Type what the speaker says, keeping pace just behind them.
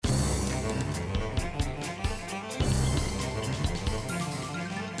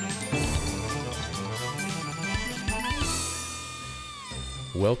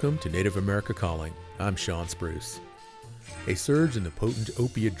Welcome to Native America Calling. I'm Sean Spruce. A surge in the potent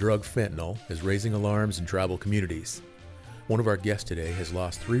opiate drug fentanyl is raising alarms in tribal communities. One of our guests today has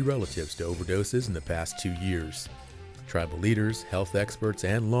lost 3 relatives to overdoses in the past 2 years. Tribal leaders, health experts,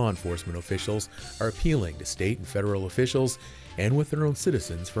 and law enforcement officials are appealing to state and federal officials and with their own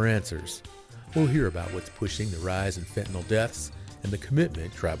citizens for answers. We'll hear about what's pushing the rise in fentanyl deaths and the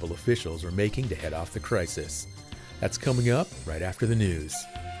commitment tribal officials are making to head off the crisis. That's coming up right after the news.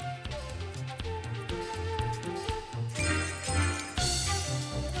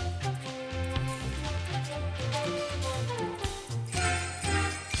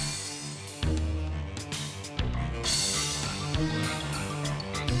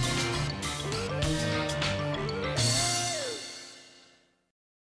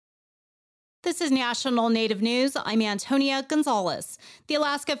 This is National Native News. I'm Antonia Gonzalez. The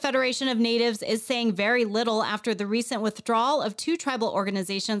Alaska Federation of Natives is saying very little after the recent withdrawal of 2 tribal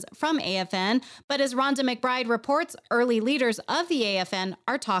organizations from AFN, but as Rhonda McBride reports, early leaders of the AFN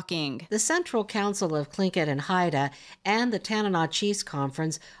are talking. The Central Council of Tlingit and Haida and the Tanana Chiefs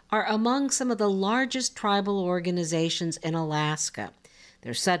Conference are among some of the largest tribal organizations in Alaska.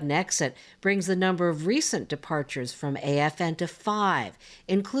 Their sudden exit brings the number of recent departures from AFN to 5,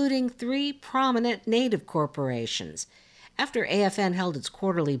 including 3 prominent Native corporations. After AFN held its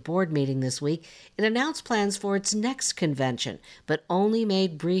quarterly board meeting this week, it announced plans for its next convention, but only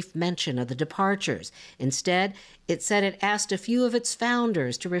made brief mention of the departures. Instead, it said it asked a few of its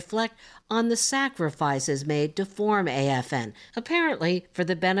founders to reflect on the sacrifices made to form AFN, apparently for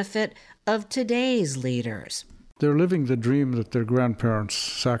the benefit of today's leaders. They're living the dream that their grandparents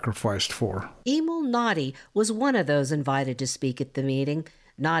sacrificed for. Emil Nadi was one of those invited to speak at the meeting.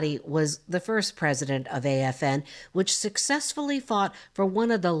 Nadi was the first president of AFN, which successfully fought for one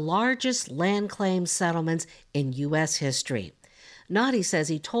of the largest land claim settlements in U.S. history. Nadi says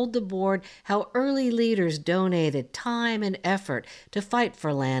he told the board how early leaders donated time and effort to fight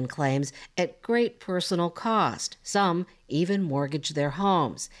for land claims at great personal cost. Some even mortgaged their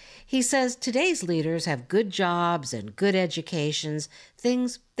homes. He says today's leaders have good jobs and good educations,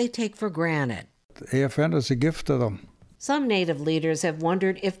 things they take for granted. The AFN is a gift to them. Some Native leaders have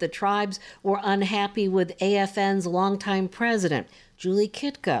wondered if the tribes were unhappy with AFN's longtime president, Julie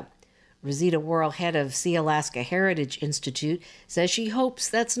Kitka. Rosita Worrell, head of Sea-Alaska Heritage Institute, says she hopes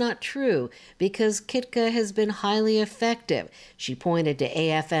that's not true because Kitka has been highly effective. She pointed to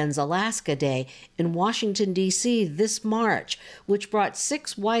AFN's Alaska Day in Washington, D.C. this March, which brought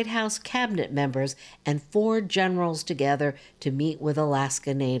 6 White House cabinet members and 4 generals together to meet with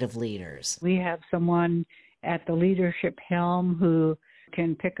Alaska Native leaders. We have someone at the leadership helm who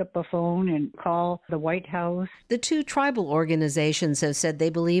can pick up a phone and call the White House. The 2 tribal organizations have said they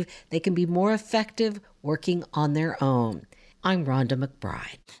believe they can be more effective working on their own. I'm Rhonda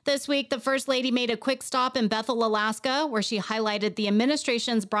McBride. This week, the First Lady made a quick stop in Bethel, Alaska, where she highlighted the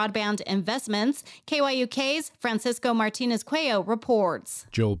administration's broadband investments. KYUK's Francisco Martinez-Cuello reports.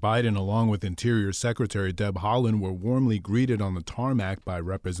 Joe Biden, along with Interior Secretary Deb Haaland, were warmly greeted on the tarmac by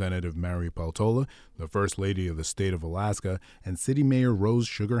Representative Mary Peltola, the First Lady of the state of Alaska, and City Mayor Rose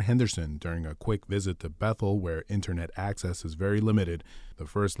Sugar Henderson during a quick visit to Bethel, where internet access is very limited. The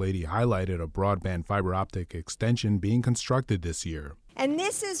First Lady highlighted a broadband fiber optic extension being constructed this year. And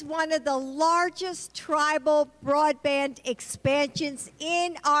this is one of the largest tribal broadband expansions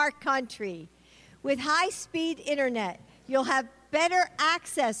in our country. With high-speed internet, you'll have better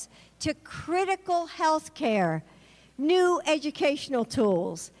access to critical health care, new educational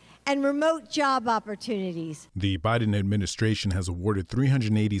tools, and remote job opportunities. The Biden administration has awarded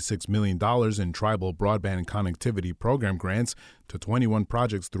 $386 million in tribal broadband connectivity program grants to 21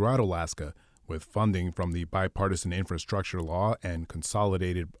 projects throughout Alaska, with funding from the Bipartisan Infrastructure Law and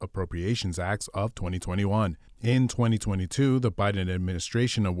Consolidated Appropriations Acts of 2021. In 2022, the Biden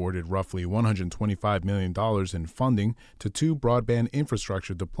administration awarded roughly $125 million in funding to 2 broadband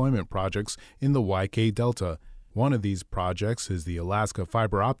infrastructure deployment projects in the YK Delta. One of these projects is the Alaska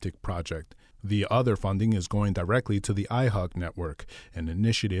Fiber Optic Project. The other funding is going directly to the iHuck network, an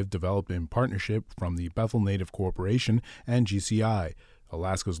initiative developed in partnership from the Bethel Native Corporation and GCI,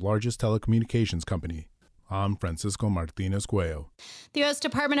 Alaska's largest telecommunications company. I'm Francisco Martinez-Cuello. The U.S.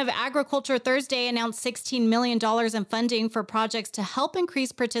 Department of Agriculture Thursday announced $16 million in funding for projects to help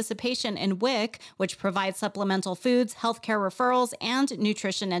increase participation in WIC, which provides supplemental foods, healthcare referrals, and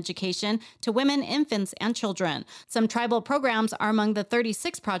nutrition education to women, infants, and children. Some tribal programs are among the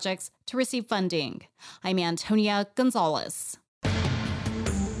 36 projects to receive funding. I'm Antonia Gonzalez.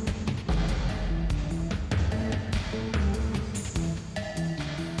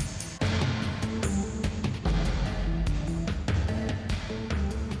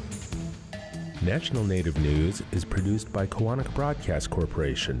 National Native News is produced by Koahnic Broadcast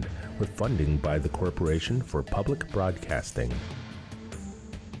Corporation with funding by the Corporation for Public Broadcasting.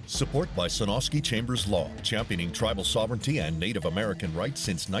 Support by Sonosky Chambers Law, championing tribal sovereignty and Native American rights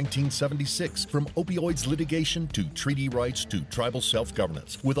since 1976. From opioids litigation to treaty rights to tribal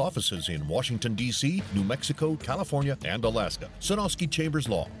self-governance. With offices in Washington, D.C., New Mexico, California, and Alaska. Sonosky Chambers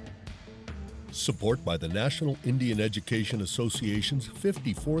Law. Support by the National Indian Education Association's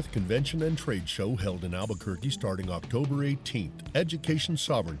 54th Convention and Trade Show held in Albuquerque starting October 18th. Education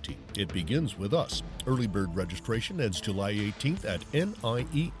Sovereignty. It begins with us. Early bird registration ends July 18th at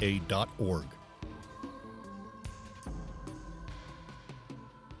niea.org.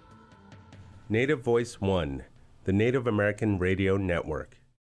 Native Voice One, the Native American Radio Network.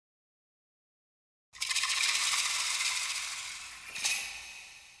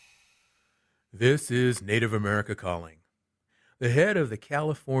 This is Native America Calling. The head of the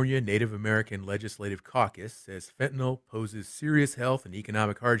California Native American Legislative Caucus says fentanyl poses serious health and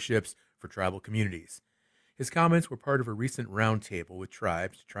economic hardships for tribal communities. His comments were part of a recent roundtable with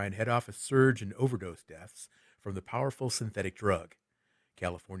tribes to try and head off a surge in overdose deaths from the powerful synthetic drug.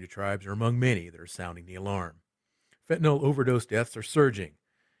 California tribes are among many that are sounding the alarm. Fentanyl overdose deaths are surging.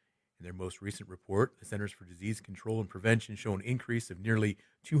 In their most recent report, the Centers for Disease Control and Prevention show an increase of nearly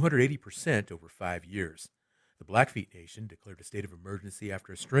 280% over 5 years. The Blackfeet Nation declared a state of emergency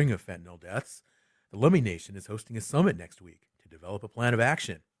after a string of fentanyl deaths. The Lummi Nation is hosting a summit next week to develop a plan of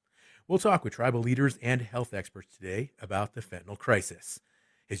action. We'll talk with tribal leaders and health experts today about the fentanyl crisis.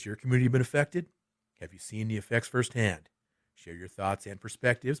 Has your community been affected? Have you seen the effects firsthand? Share your thoughts and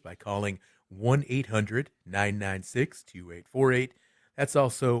perspectives by calling 1-800-996-2848. That's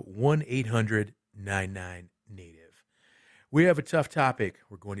also 1-800-99-NATIVE. We have a tough topic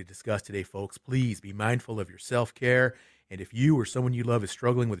we're going to discuss today, folks. Please be mindful of your self-care. And if you or someone you love is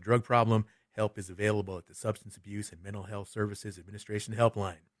struggling with a drug problem, help is available at the Substance Abuse and Mental Health Services Administration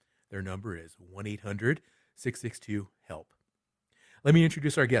Helpline. Their number is 1-800-662-HELP. Let me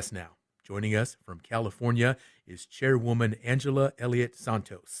introduce our guest now. Joining us from California is Chairwoman Angela Elliott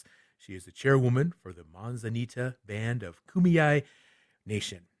Santos. She is the chairwoman for the Manzanita Band of Kumeyaay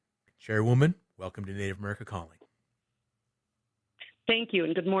Nation. Chairwoman, welcome to Native America Calling. Thank you,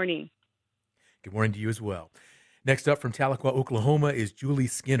 and good morning. Good morning to you as well. Next up from Tahlequah, Oklahoma is Julie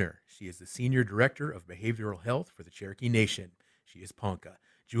Skinner. She is the Senior Director of Behavioral Health for the Cherokee Nation. She is Ponca.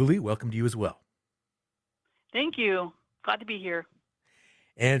 Julie, welcome to you as well. Thank you. Glad to be here.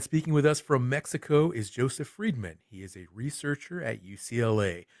 And speaking with us from Mexico is Joseph Friedman. He is a researcher at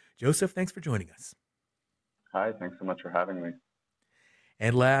UCLA. Joseph, thanks for joining us. Hi, thanks so much for having me.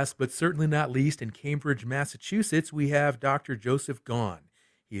 And last but certainly not least, in Cambridge, Massachusetts, we have Dr. Joseph Gaughan.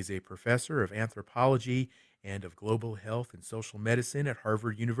 He is a professor of anthropology and of global health and social medicine at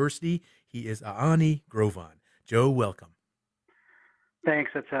Harvard University. He is Aani Grovan. Joe, welcome.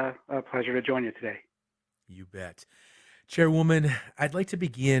 Thanks. It's a pleasure to join you today. You bet. Chairwoman, I'd like to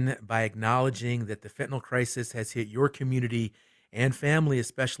begin by acknowledging that the fentanyl crisis has hit your community and family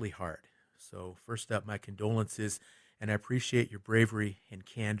especially hard. So first up, my condolences, and I appreciate your bravery and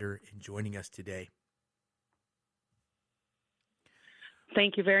candor in joining us today.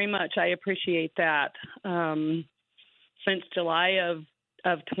 Thank you very much. I appreciate that. Since July of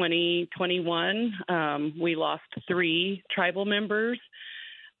 2021, we lost 3 tribal members.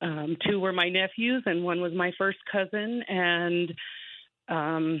 2 were my nephews, and 1 was my first cousin. And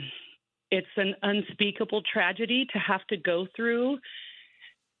it's an unspeakable tragedy to have to go through.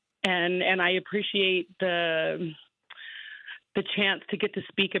 And I appreciate the chance to get to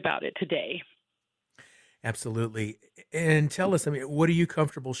speak about it today. Absolutely. And tell us, what are you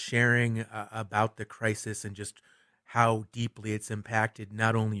comfortable sharing about the crisis and just how deeply it's impacted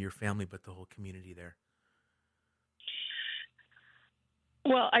not only your family, but the whole community there?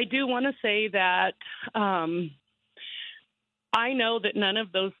 Well, I do want to say that I know that none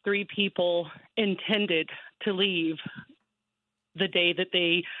of those 3 people intended to leave the day that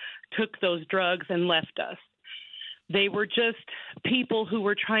they took those drugs and left us. They were just people who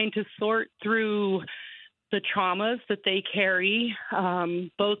were trying to sort through the traumas that they carry,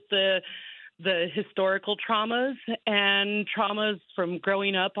 both the historical traumas and traumas from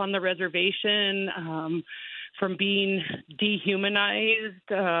growing up on the reservation, from being dehumanized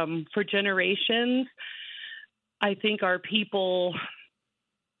for generations. I think our people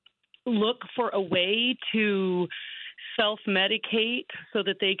look for a way to self-medicate so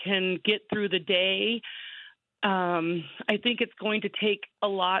that they can get through the day. I think it's going to take a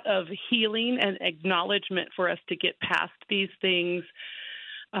lot of healing and acknowledgement for us to get past these things.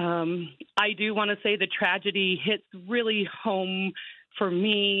 I do want to say the tragedy hits really home for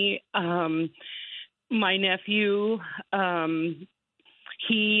me. My nephew,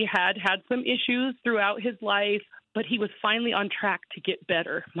 he had some issues throughout his life, but he was finally on track to get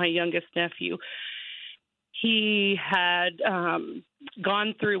better, my youngest nephew. He had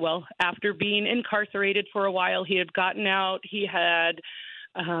gone through, well, after being incarcerated for a while, he had gotten out. He had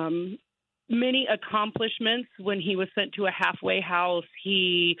many accomplishments when he was sent to a halfway house.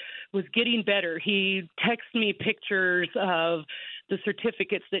 He was getting better. He texted me pictures of the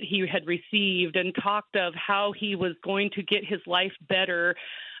certificates that he had received and talked of how he was going to get his life better.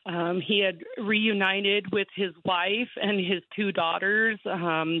 He had reunited with his wife and his two daughters.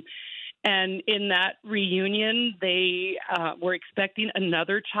 And in that reunion, they were expecting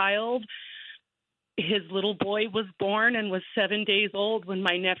another child. His little boy was born and was 7 days old when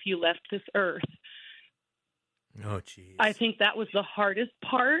my nephew left this earth. Oh, geez. I think that was the hardest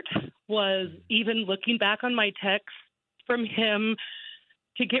part, was even looking back on my text from him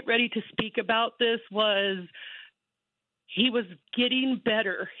to get ready to speak about this, was he was getting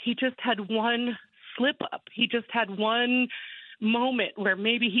better. He just had one slip up. He just had one moment where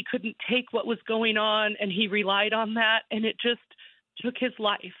maybe he couldn't take what was going on, and he relied on that, and it just took his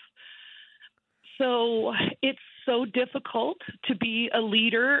life. So it's so difficult to be a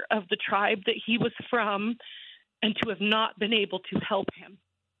leader of the tribe that he was from and to have not been able to help him.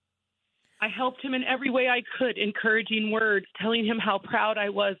 I helped him in every way I could, encouraging words, telling him how proud I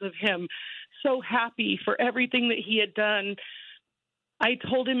was of him, so happy for everything that he had done. I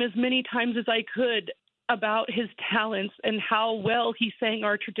told him as many times as I could about his talents and how well he sang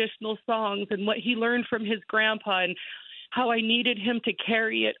our traditional songs and what he learned from his grandpa, and how I needed him to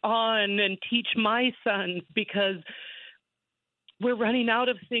carry it on and teach my sons, because we're running out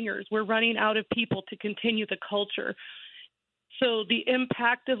of singers. We're running out of people to continue the culture. So the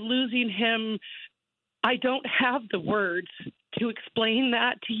impact of losing him, I don't have the words to explain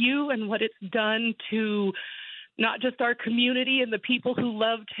that to you and what it's done to not just our community and the people who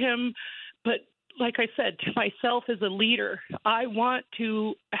loved him, but like I said, to myself as a leader. I want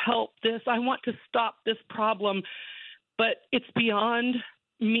to help this. I want to stop this problem, but it's beyond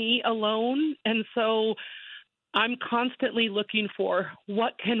me alone. And so I'm constantly looking for,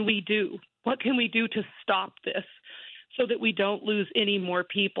 what can we do? What can we do to stop this so that we don't lose any more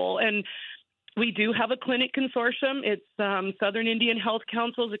people? And we do have a clinic consortium. It's Southern Indian Health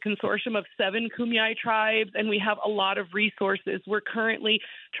Council is a consortium of 7 Kumeyaay tribes, and we have a lot of resources. We're currently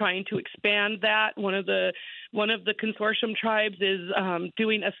trying to expand that. One of the consortium tribes is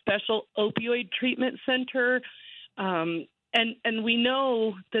doing a special opioid treatment center. And we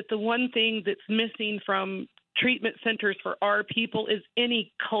know that the one thing that's missing from treatment centers for our people is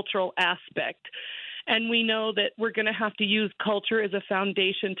any cultural aspect. And we know that we're going to have to use culture as a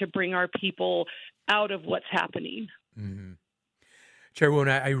foundation to bring our people out of what's happening. Mm-hmm. Chairwoman,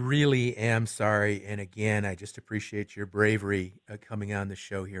 I really am sorry. And again, I just appreciate your bravery coming on the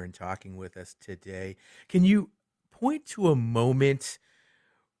show here and talking with us today. Can you point to a moment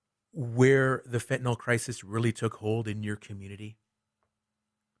where the fentanyl crisis really took hold in your community?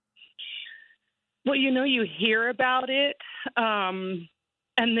 Well, you hear about it.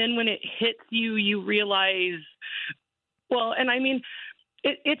 And then when it hits you, you realize, well, and I mean,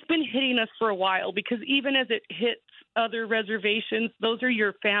 it's been hitting us for a while, because even as it hits other reservations, those are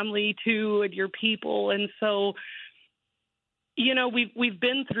your family too, and your people. And so, we've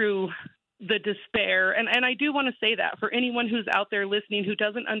been through the despair. And I do want to say that for anyone who's out there listening who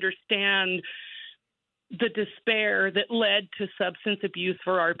doesn't understand the despair that led to substance abuse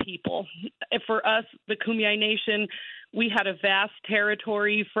for our people. For us, the Kumeyaay Nation, we had a vast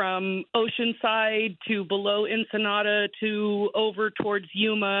territory from Oceanside to below Ensenada to over towards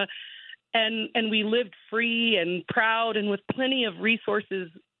Yuma. And we lived free and proud and with plenty of resources.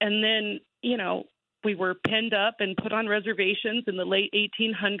 And then, we were penned up and put on reservations in the late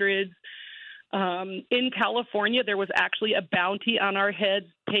 1800s. In California, there was actually a bounty on our heads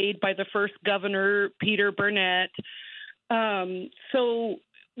paid by the first governor, Peter Burnett. So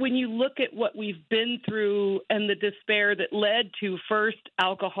when you look at what we've been through and the despair that led to first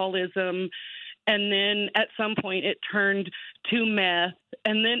alcoholism, and then at some point it turned to meth,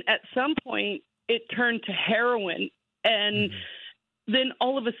 and then at some point it turned to heroin, and then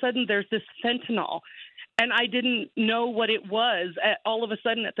all of a sudden there's this fentanyl. And I didn't know what it was. All of a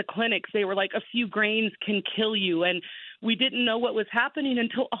sudden at the clinics, they were like, a few grains can kill you. And we didn't know what was happening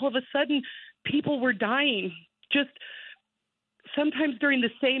until all of a sudden people were dying. Just sometimes during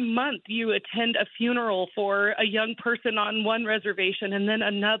the same month, you attend a funeral for a young person on one reservation and then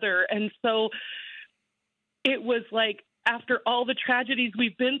another. And so it was like, after all the tragedies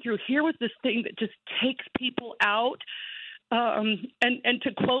we've been through, here was this thing that just takes people out. And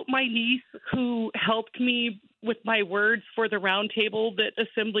to quote my niece, who helped me with my words for the roundtable that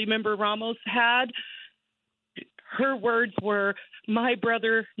Assemblymember Ramos had, her words were, "My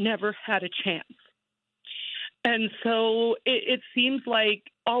brother never had a chance." And so it seems like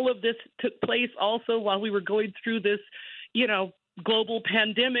all of this took place also while we were going through this, global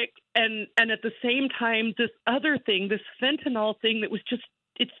pandemic. And at the same time, this other thing, this fentanyl thing that was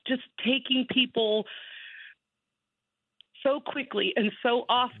it's just taking people so quickly and so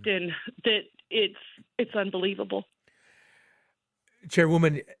often that it's unbelievable.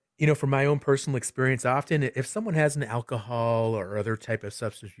 Chairwoman, from my own personal experience, often if someone has an alcohol or other type of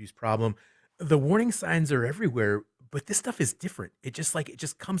substance use problem, the warning signs are everywhere, but this stuff is different. It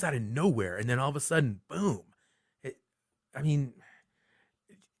just comes out of nowhere, and then all of a sudden, boom. I mean,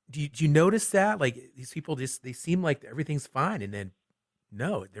 do you notice that? Like, these people they seem like everything's fine, and then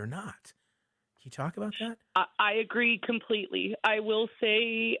no, they're not. Can you talk about that? I agree completely. I will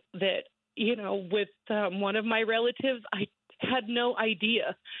say that, with one of my relatives, I had no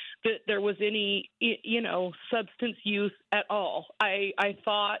idea that there was any, substance use at all. I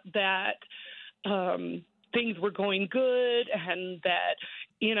thought that things were going good and that,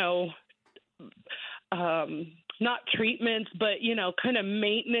 not treatments, but, kind of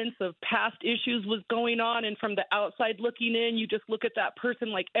maintenance of past issues was going on. And from the outside looking in, you just look at that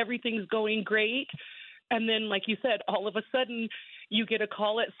person like everything's going great. And then, like you said, all of a sudden you get a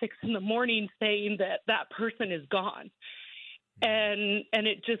call at 6 a.m. saying that person is gone. And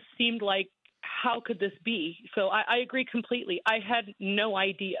it just seemed like, how could this be? So I agree completely. I had no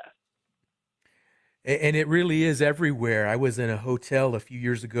idea. And it really is everywhere. I was in a hotel a few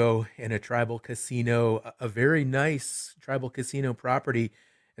years ago in a tribal casino, a very nice tribal casino property,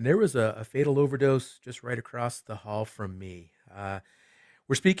 and there was a fatal overdose just right across the hall from me.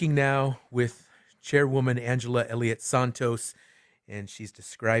 We're speaking now with Chairwoman Angela Elliott Santos, and she's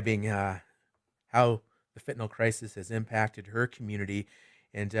describing how the fentanyl crisis has impacted her community.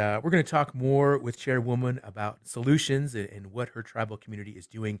 And we're going to talk more with Chairwoman about solutions and what her tribal community is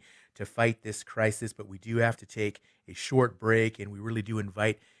doing to fight this crisis. But we do have to take a short break, and we really do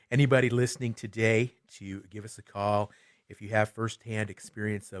invite anybody listening today to give us a call if you have firsthand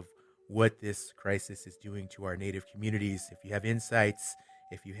experience of what this crisis is doing to our Native communities. If you have insights,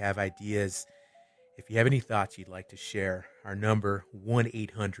 if you have ideas, if you have any thoughts you'd like to share, our number,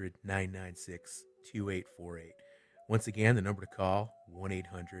 1-800-996-2848. Once again, the number to call,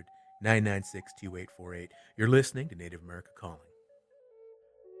 1-800-996-2848. You're listening to Native America Calling.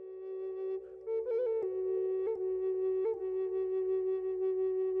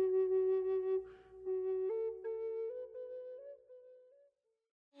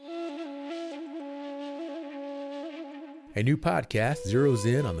 A new podcast zeroes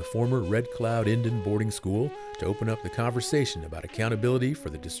in on the former Red Cloud Indian boarding school to open up the conversation about accountability for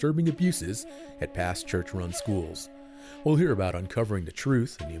the disturbing abuses at past church-run schools. We'll hear about uncovering the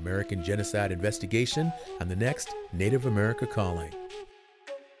truth in the American Genocide investigation on the next Native America Calling.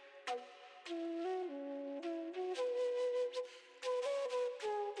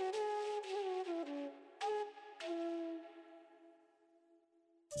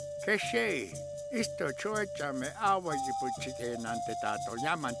 Keshe, isto chocha me awa yipuchite nante tato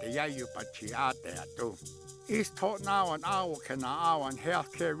yamante yayu pachi ate atu. Isto now an awa kana awan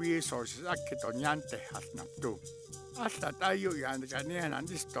healthcare resources akitonyante hasnaptu. Hasta tayo yan ganian and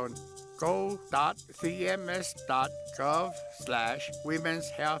iston go.cms.gov/women's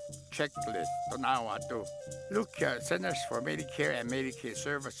health checklist tonawatu. Look here, Centers for Medicare and Medicaid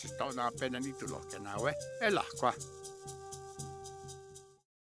Services tona penanitulo kenawe elakwa.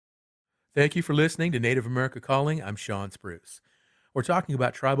 Thank you for listening to Native America Calling. I'm Sean Spruce. We're talking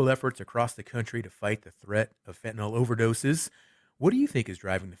about tribal efforts across the country to fight the threat of fentanyl overdoses. What do you think is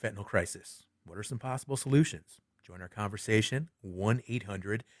driving the fentanyl crisis? What are some possible solutions? Join our conversation,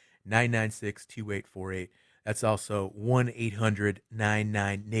 1-800-996-2848. That's also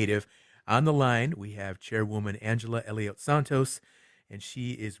 1-800-99-NATIVE. On the line, we have Chairwoman Angela Elliott Santos, and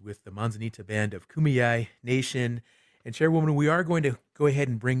she is with the Manzanita Band of Kumeyaay Nation. And Chairwoman, we are going to go ahead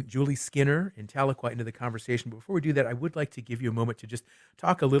and bring Julie Skinner and Tahlequah into the conversation. But before we do that, I would like to give you a moment to just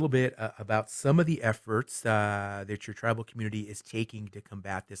talk a little bit about some of the efforts that your tribal community is taking to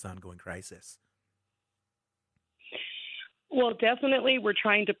combat this ongoing crisis. Well, definitely we're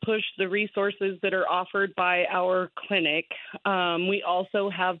trying to push the resources that are offered by our clinic. We also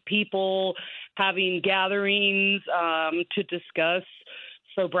have people having gatherings to discuss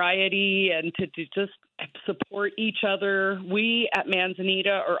sobriety and to just support each other. We at Manzanita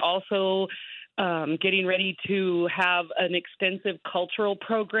are also getting ready to have an extensive cultural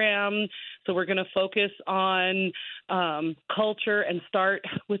program. So we're going to focus on culture and start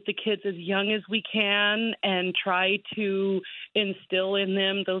with the kids as young as we can and try to instill in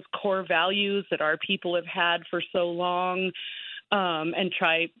them those core values that our people have had for so long, and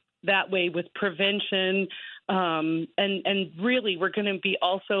try that way with prevention. And really, we're going to be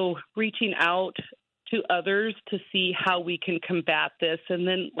also reaching out to others to see how we can combat this. And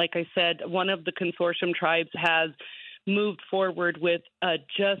then, like I said, one of the consortium tribes has moved forward with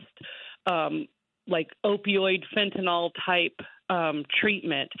just like opioid fentanyl type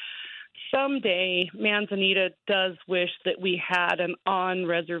treatment. Someday, Manzanita does wish that we had an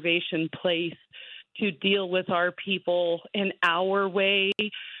on-reservation place to deal with our people in our way,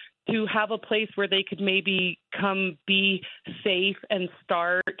 to have a place where they could maybe come be safe and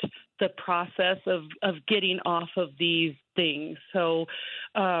start the process of getting off of these things. So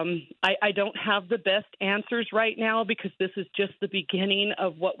I don't have the best answers right now because this is just the beginning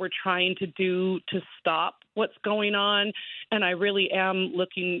of what we're trying to do to stop what's going on. And I really am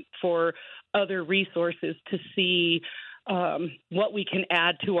looking for other resources to see what we can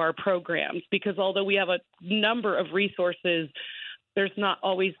add to our programs, because although we have a number of resources, there's not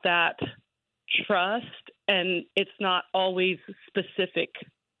always that trust, and it's not always specific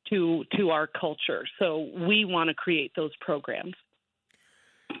to our culture. So we want to create those programs.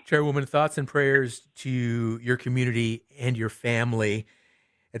 Chairwoman, thoughts and prayers to your community and your family.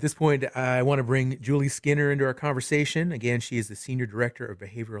 At this point, I want to bring Julie Skinner into our conversation. Again, she is the Senior Director of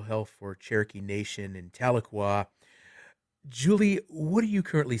Behavioral Health for Cherokee Nation in Tahlequah. Julie, what are you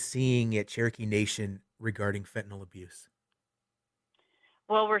currently seeing at Cherokee Nation regarding fentanyl abuse?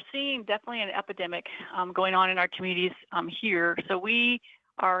 Well, we're seeing definitely an epidemic going on in our communities here. So we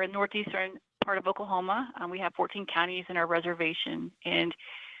are in northeastern part of Oklahoma. We have 14 counties in our reservation. And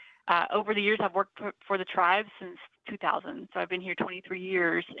over the years, I've worked for the tribe since 2000. So I've been here 23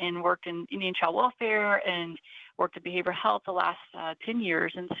 years and worked in Indian child welfare and worked in behavioral health the last 10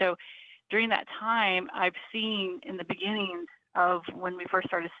 years. And so during that time, I've seen in the beginning of when we first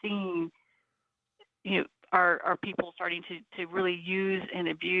started seeing, our people starting to really use and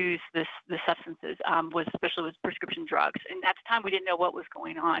abuse the substances, especially with prescription drugs. And at the time, we didn't know what was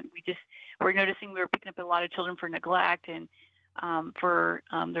going on. We're noticing we were picking up a lot of children for neglect and for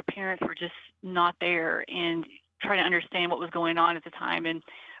their parents were just not there, and trying to understand what was going on at the time, and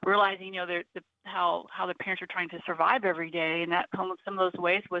realizing, how the parents were trying to survive every day, and that some of those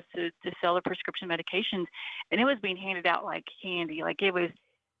ways was to sell their prescription medications, and it was being handed out like candy. Like, it was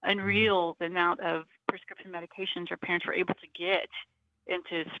unreal the amount of prescription medications our parents were able to get and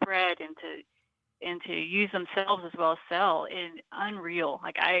to spread and to use themselves as well as sell, and unreal.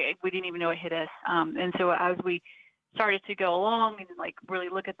 Like, we didn't even know it hit us. And so as we started to go along and really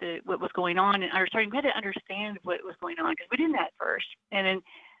look at what was going on, and we had to understand what was going on, because we didn't at first. And then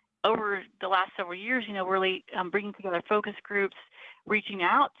over the last several years, really bringing together focus groups, reaching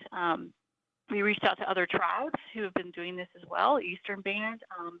out. We reached out to other tribes who have been doing this as well. Eastern Band,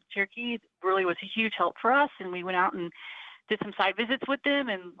 Cherokee really was a huge help for us, and we went out and did some site visits with them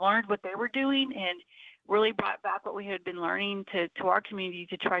and learned what they were doing, and really brought back what we had been learning to our community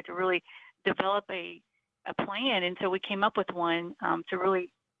to try to really develop a plan. And so we came up with one to really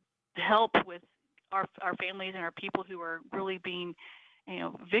help with our families and our people who are really being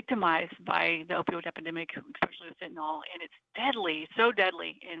victimized by the opioid epidemic, especially with fentanyl. And it's deadly, so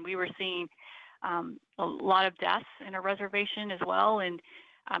deadly. And we were seeing a lot of deaths in our reservation as well. And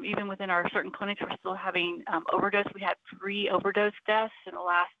even within our certain clinics, we're still having overdose. We had 3 overdose deaths in the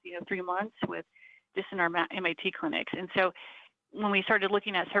last 3 months with just in our MAT clinics. And so when we started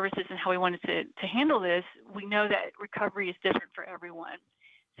looking at services and how we wanted to handle this, we know that recovery is different for everyone.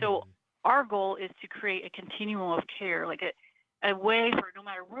 So our goal is to create a continuum of care, like a way for no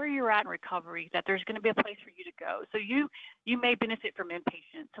matter where you're at in recovery, that there's going to be a place for you to go. So you may benefit from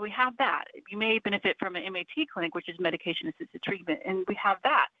inpatient. So we have that. You may benefit from an MAT clinic, which is medication-assisted treatment, and we have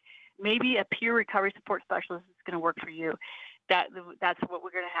that. Maybe a peer recovery support specialist is going to work for you. That's what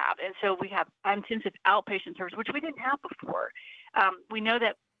we're going to have. And so we have intensive outpatient service, which we didn't have before. We know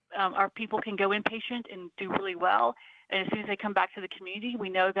that our people can go inpatient and do really well. And as soon as they come back to the community, we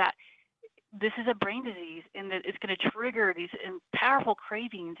know that this is a brain disease and that it's going to trigger these powerful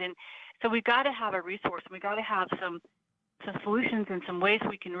cravings. And so we've got to have a resource, and we've got to have some solutions and some ways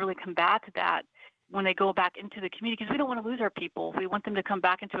we can really combat that when they go back into the community, because we don't want to lose our people. We want them to come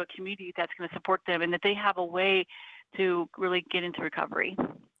back into a community that's going to support them and that they have a way to really get into recovery.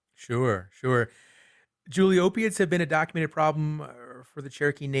 Sure. Julie, opiates have been a documented problem for the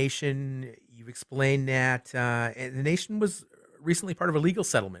Cherokee Nation. You've explained that. And the nation was recently part of a legal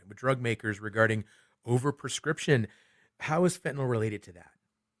settlement with drug makers regarding overprescription. How is fentanyl related to that?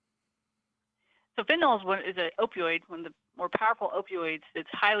 So fentanyl is an opioid, one of the more powerful opioids that's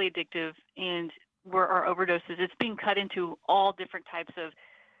highly addictive, and where our overdoses, it's being cut into all different types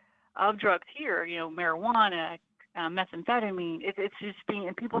of drugs here, marijuana, methamphetamine. It's just being,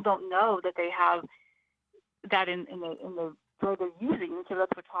 and people don't know that they have that in the drug they're using, and so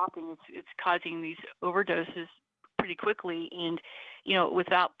that's what's happening. It's causing these overdoses pretty quickly, and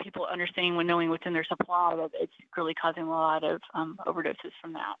without people understanding and knowing what's in their supply, that it's really causing a lot of overdoses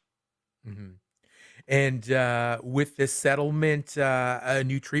from that. Mm-hmm. And with this settlement, a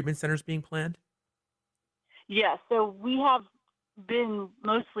new treatment center is being planned? Yeah, so we have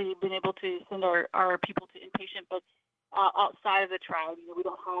mostly been able to send our people to inpatient, but outside of the trial, we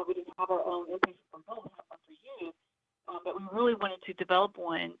didn't have our own inpatient from home. We have one for you, but we really wanted to develop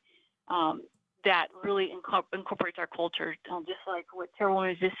one that really incorporates our culture. Just like what Chairwoman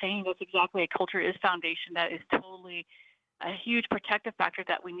was just saying, that's exactly a culture is foundation. That is totally a huge protective factor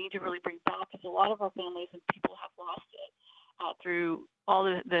that we need to really bring back, because a lot of our families and people have lost it through all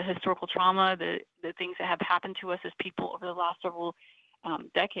the historical trauma, the things that have happened to us as people over the last several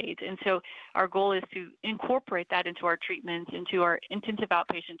decades. And so our goal is to incorporate that into our treatments, into our intensive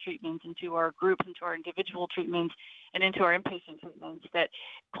outpatient treatments, into our groups, into our individual treatments, and into our inpatient treatments, that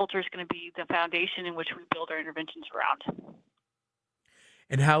culture is going to be the foundation in which we build our interventions around.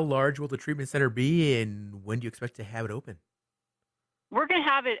 And how large will the treatment center be, and when do you expect to have it open? We're going to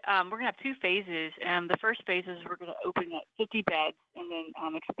have it. We're going to have two phases. The first phase is we're going to open at 50 beds and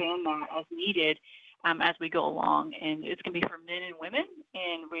then expand that as needed as we go along. And it's going to be for men and women.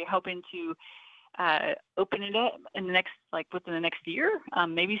 And we're hoping to open it up in within the next year,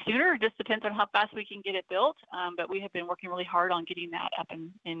 maybe sooner. It just depends on how fast we can get it built. But we have been working really hard on getting that up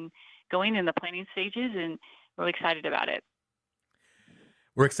and going in the planning stages, and really excited about it.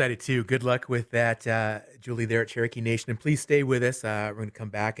 We're excited too. Good luck with that, Julie, there at Cherokee Nation. And please stay with us. We're going to come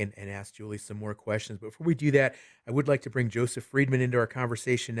back and ask Julie some more questions. But before we do that, I would like to bring Joseph Friedman into our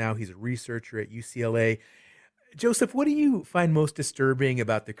conversation now. He's a researcher at UCLA. Joseph, what do you find most disturbing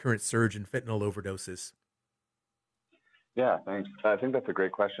about the current surge in fentanyl overdoses? Yeah, thanks. I think that's a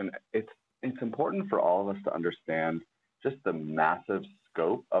great question. It's important for all of us to understand just the massive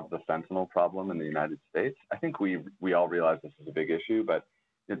scope of the fentanyl problem in the United States. I think we all realize this is a big issue, but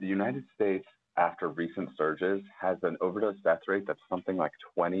the United States, after recent surges, has an overdose death rate that's something like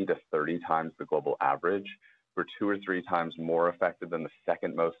 20 to 30 times the global average. We're 2 or 3 times more affected than the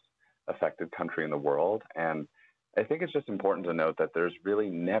second most affected country in the world. And I think it's just important to note that there's really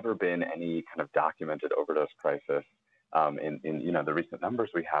never been any kind of documented overdose crisis in the recent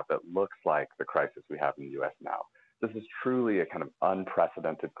numbers we have that looks like the crisis we have in the U.S. now. This is truly a kind of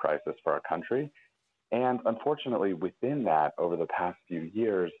unprecedented crisis for our country. And unfortunately, within that, over the past few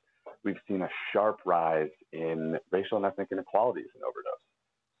years, we've seen a sharp rise in racial and ethnic inequalities in overdose.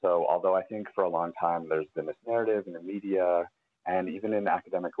 So although I think for a long time there's been this narrative in the media and even in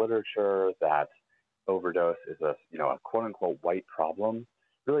academic literature that overdose is a quote unquote white problem,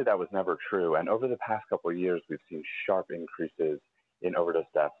 really that was never true. And over the past couple of years, we've seen sharp increases in overdose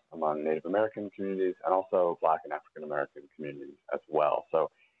deaths among Native American communities and also Black and African American communities as well.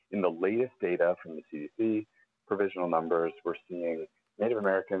 So in the latest data from the CDC, provisional numbers, we're seeing Native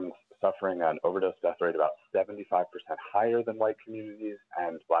Americans suffering an overdose death rate about 75% higher than white communities,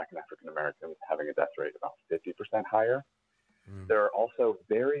 and Black and African Americans having a death rate about 50% higher. There are also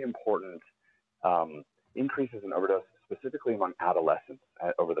very important increases in overdose, specifically among adolescents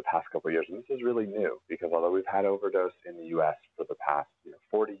over the past couple of years. And this is really new because although we've had overdose in the U.S. for the past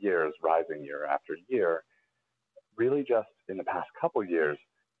 40 years, rising year after year, really just in the past couple of years,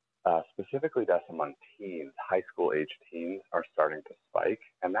 specifically deaths among teens, high school age teens, are starting to spike.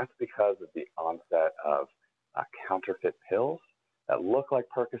 And that's because of the onset of counterfeit pills that look like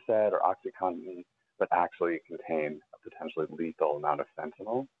Percocet or OxyContin, but actually contain a potentially lethal amount of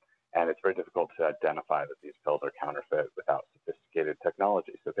fentanyl. And it's very difficult to identify that these pills are counterfeit without sophisticated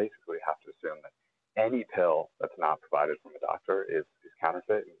technology. So basically, you have to assume that any pill that's not provided from a doctor is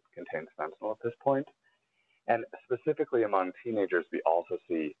counterfeit and contains fentanyl at this point. And specifically among teenagers, we also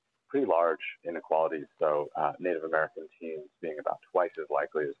see pretty large inequalities. So Native American teens being about twice as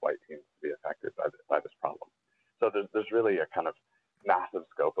likely as white teens to be affected by this problem. So there's really a kind of massive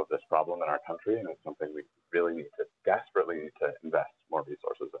scope of this problem in our country, and it's something we really desperately need to invest more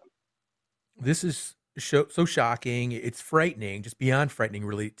resources in. This is so shocking. It's frightening, just beyond frightening,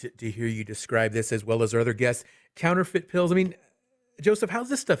 really, to hear you describe this, as well as our other guests. Counterfeit pills. I mean, Joseph, how's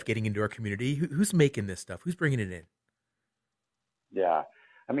this stuff getting into our community? Who's making this stuff? Who's bringing it in? Yeah.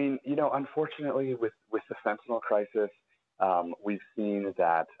 I mean, unfortunately, with the fentanyl crisis, we've seen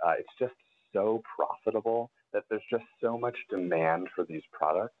that it's just so profitable that there's just so much demand for these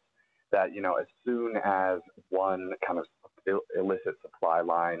products that, as soon as one kind of illicit supply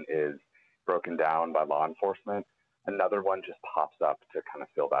line is broken down by law enforcement, another one just pops up to kind of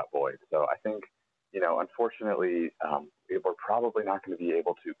fill that void. So I think, unfortunately, we're probably not going to be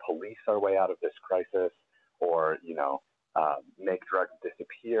able to police our way out of this crisis or, make drugs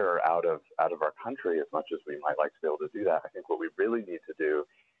disappear out of our country as much as we might like to be able to do that. I think what we really need to do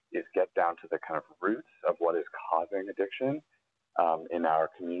is get down to the kind of roots of what is causing addiction in our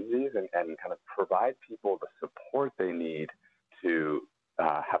communities and kind of provide people the support they need to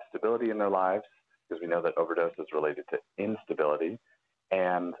have stability in their lives, because we know that overdose is related to instability,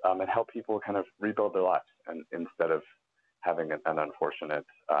 and help people kind of rebuild their lives and instead of having an unfortunate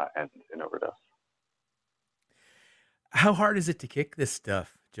end in overdose. How hard is it to kick this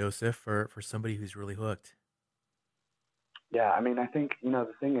stuff, Joseph, for somebody who's really hooked? Yeah, I mean, I think, the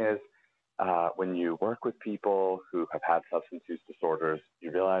thing is, when you work with people who have had substance use disorders,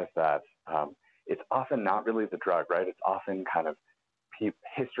 you realize that it's often not really the drug, right? It's often kind of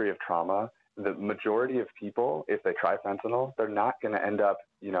history of trauma. The majority of people, if they try fentanyl, they're not going to end up,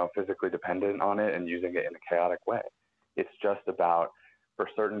 physically dependent on it and using it in a chaotic way. It's just about, for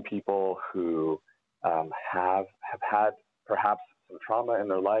certain people who have had perhaps some trauma in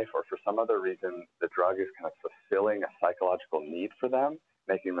their life, or for some other reason, the drug is kind of fulfilling a psychological need for them,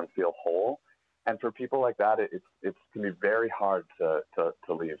 making them feel whole. And for people like that, it can be very hard to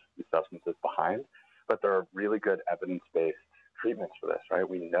leave these substances behind. But there are really good evidence-based treatments for this, right?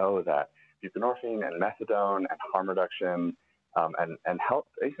 We know that buprenorphine and methadone and harm reduction and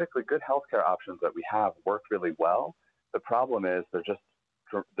basically good healthcare options that we have work really well. The problem is they're just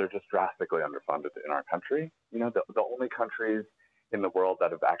drastically underfunded in our country. The only countries in the world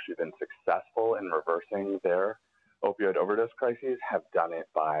that have actually been successful in reversing their opioid overdose crises have done it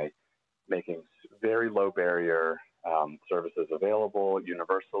by making very low barrier services available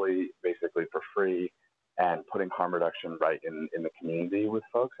universally, basically for free, and putting harm reduction right in the community with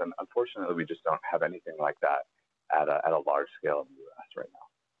folks. And unfortunately, we just don't have anything like that at a large scale in the U.S. right now.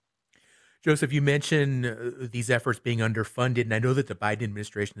 Joseph, you mentioned these efforts being underfunded, and I know that the Biden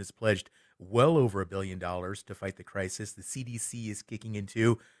administration has pledged well over $1 billion to fight the crisis. The CDC is kicking in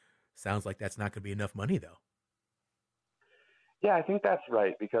too. Sounds like that's not going to be enough money, though. Yeah, I think that's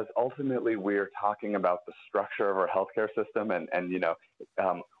right, because ultimately we're talking about the structure of our healthcare system, and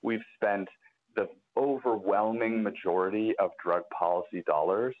we've spent the overwhelming majority of drug policy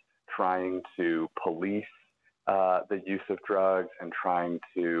dollars trying to police the use of drugs and trying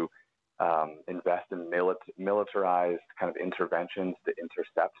to invest in militarized kind of interventions to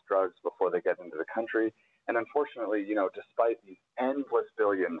intercept drugs before they get into the country. And unfortunately, despite these endless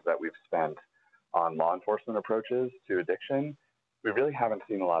billions that we've spent on law enforcement approaches to addiction, we really haven't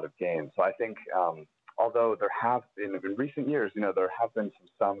seen a lot of gain. So I think, although there have been, in recent years, there have been some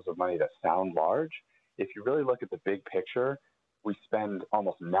sums of money that sound large, if you really look at the big picture, we spend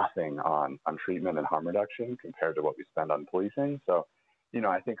almost nothing on treatment and harm reduction compared to what we spend on policing. So,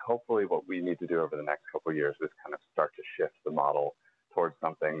 I think hopefully what we need to do over the next couple of years is kind of start to shift the model towards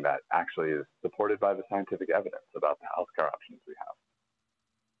something that actually is supported by the scientific evidence about the healthcare options we have.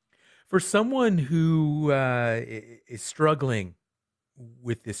 For someone who is struggling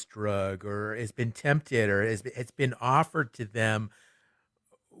with this drug, or has been tempted, or it's been offered to them,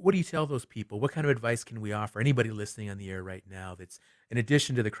 what do you tell those people? What kind of advice can we offer anybody listening on the air right now, that's in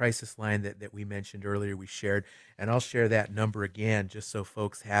addition to the crisis line that we mentioned earlier, we shared, and I'll share that number again just so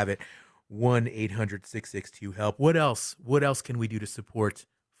folks have it, 1-800-662-HELP. What else can we do to support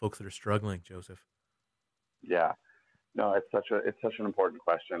folks that are struggling, Joseph? Yeah. No, it's such an important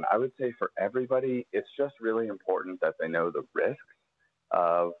question. I would say for everybody, it's just really important that they know the risks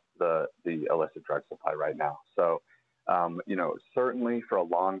of the illicit drug supply right now. So, certainly for a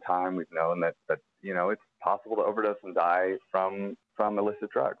long time, we've known that it's possible to overdose and die from illicit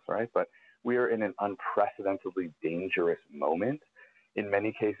drugs, right? But we are in an unprecedentedly dangerous moment. In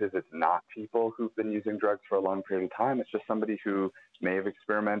many cases, it's not people who've been using drugs for a long period of time. It's just somebody who may have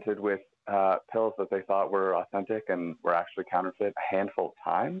experimented with pills that they thought were authentic and were actually counterfeit a handful of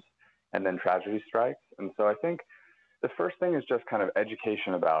times, and then tragedy strikes. And so I think the first thing is just kind of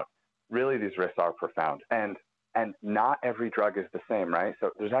education about really these risks are profound. And not every drug is the same, right?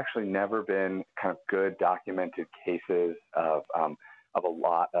 So there's actually never been kind of good documented cases of a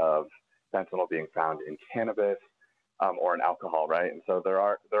lot of fentanyl being found in cannabis or in alcohol, right? And so there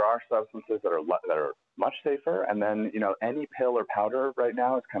are substances that are much safer, and then any pill or powder right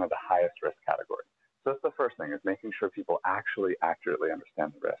now is kind of the highest risk category. So that's the first thing, is making sure people actually accurately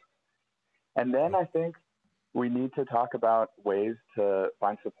understand the risks. And then I think we need to talk about ways to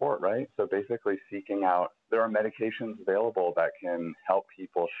find support, right? So basically seeking out, there are medications available that can help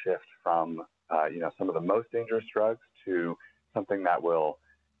people shift from, some of the most dangerous drugs to something that will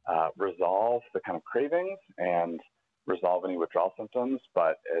resolve the kind of cravings and resolve any withdrawal symptoms,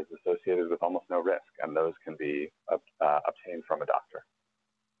 but is associated with almost no risk. And those can be obtained from a doctor.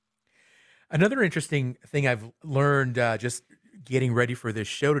 Another interesting thing I've learned just getting ready for this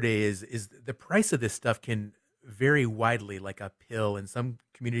show today is the price of this stuff can vary widely, like a pill. In some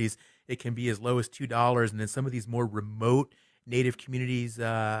communities, it can be as low as $2, and in some of these more remote Native communities,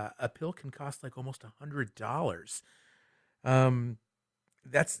 a pill can cost like almost $100.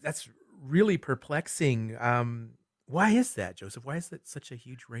 That's really perplexing. Why is that, Joseph? Why is that such a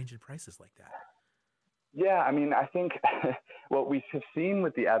huge range in prices like that? Yeah, I mean, I think what we have seen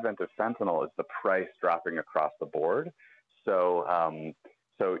with the advent of fentanyl is the price dropping across the board. So,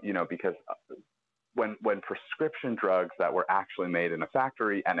 because when prescription drugs that were actually made in a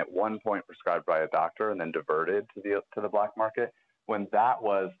factory and at one point prescribed by a doctor and then diverted to the black market, when that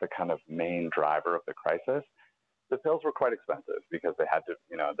was the kind of main driver of the crisis, the pills were quite expensive because they had to,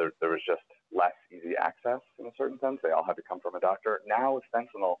 there was just less easy access in a certain sense. They all had to come from a doctor. Now with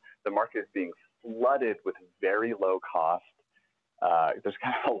fentanyl, the market is being flooded with very low cost. There's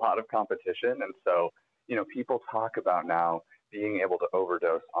kind of a lot of competition. And so, people talk about now being able to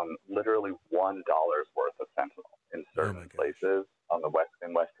overdose on literally $1 worth of fentanyl in certain places on the West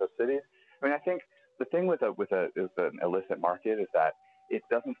Coast cities. I mean, I think the thing with an illicit market is that it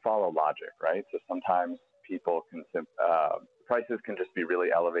doesn't follow logic, right? So sometimes people prices can just be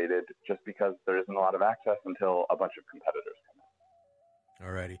really elevated just because there isn't a lot of access until a bunch of competitors come in.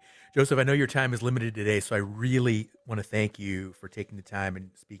 All righty. Joseph, I know your time is limited today, so I really want to thank you for taking the time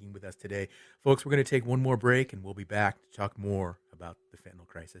and speaking with us today. Folks, we're going to take one more break, and we'll be back to talk more about the fentanyl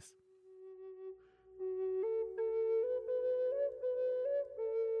crisis.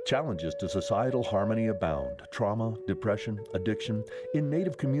 Challenges to societal harmony abound. Trauma, depression, addiction. In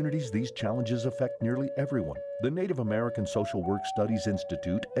Native communities, these challenges affect nearly everyone. The Native American Social Work Studies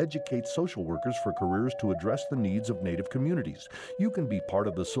Institute educates social workers for careers to address the needs of Native communities. You can be part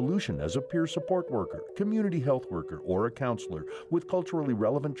of the solution as a peer support worker, community health worker, or a counselor with culturally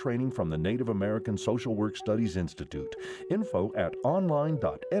relevant training from the Native American Social Work Studies Institute. Info at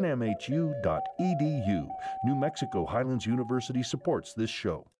online.nmhu.edu. New Mexico Highlands University supports this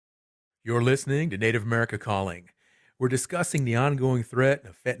show. You're listening to Native America Calling. We're discussing the ongoing threat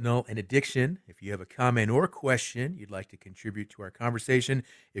of fentanyl and addiction. If you have a comment or question you'd like to contribute to our conversation,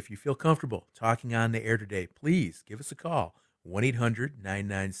 if you feel comfortable talking on the air today, please give us a call,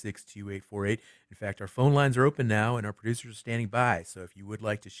 1-800-996-2848. In fact, our phone lines are open now, and our producers are standing by. So if you would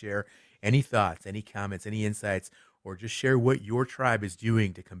like to share any thoughts, any comments, any insights, or just share what your tribe is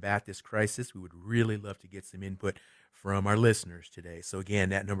doing to combat this crisis, we would really love to get some input from our listeners today. So again,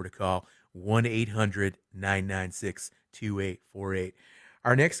 that number to call, 1-800-996-2848.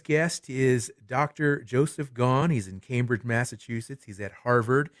 Our next guest is Dr. Joseph Gaughan. He's in Cambridge, Massachusetts. He's at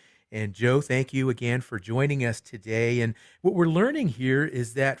Harvard. And Joe, thank you again for joining us today. And what we're learning here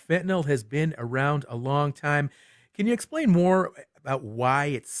is that fentanyl has been around a long time. Can you explain more about why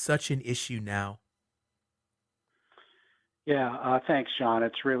it's such an issue now? Yeah, thanks, Sean.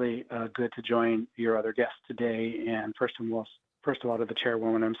 It's really good to join your other guests today. And first of all, to the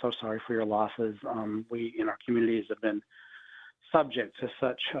chairwoman, I'm so sorry for your losses. We in our communities have been subject to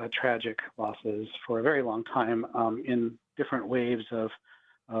such tragic losses for a very long time in different waves of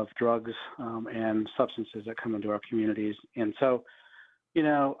drugs and substances that come into our communities. And so,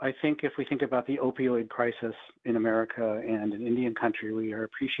 I think if we think about the opioid crisis in America and in Indian country, we are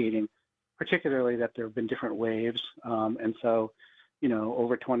appreciating particularly that there have been different waves. And so,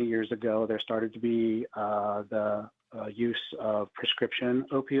 over 20 years ago, there started to be the use of prescription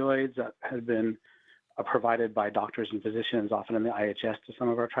opioids that had been provided by doctors and physicians, often in the IHS, to some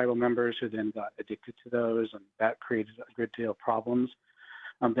of our tribal members who then got addicted to those, and that created a good deal of problems.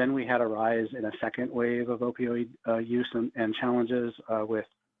 Then we had a rise in a second wave of opioid use and challenges with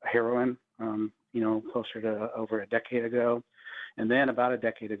heroin, closer to over a decade ago. And then about a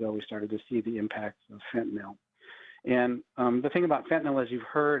decade ago, we started to see the impacts of fentanyl. And the thing about fentanyl, as you've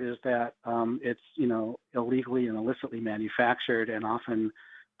heard, is that it's, illegally and illicitly manufactured and often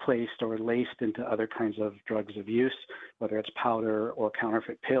placed or laced into other kinds of drugs of use, whether it's powder or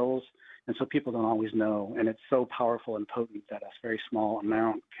counterfeit pills. And so people don't always know. And it's so powerful and potent that a very small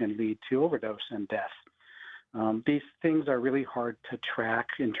amount can lead to overdose and death. These things are really hard to track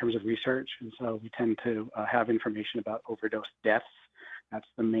in terms of research, and so we tend to have information about overdose deaths. That's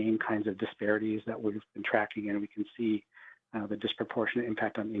the main kinds of disparities that we've been tracking, and we can see the disproportionate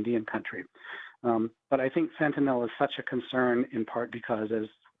impact on Indian country. But I think fentanyl is such a concern in part because, as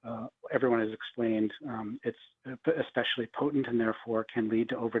everyone has explained, it's especially potent and therefore can lead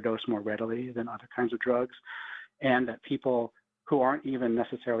to overdose more readily than other kinds of drugs, and that people who aren't even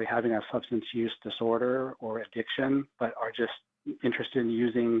necessarily having a substance use disorder or addiction, but are just interested in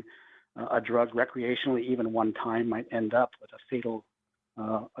using a drug recreationally, even one time, might end up with a fatal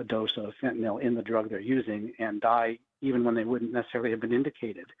a dose of fentanyl in the drug they're using and die even when they wouldn't necessarily have been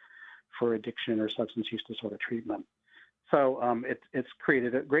indicated for addiction or substance use disorder treatment. So it's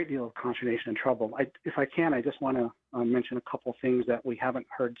created a great deal of consternation and trouble. If I can, I just want to mention a couple things that we haven't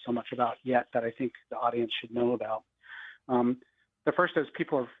heard so much about yet that I think the audience should know about. The first is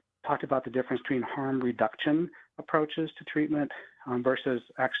people have talked about the difference between harm reduction approaches to treatment versus,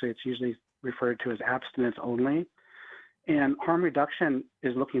 actually it's usually referred to as abstinence only. And harm reduction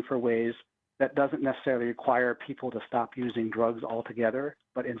is looking for ways that doesn't necessarily require people to stop using drugs altogether,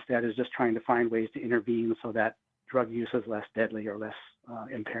 but instead is just trying to find ways to intervene so that drug use is less deadly or less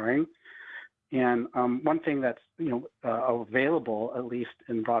impairing. And one thing that's available, at least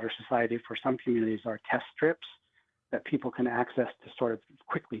in broader society for some communities, are test strips that people can access to sort of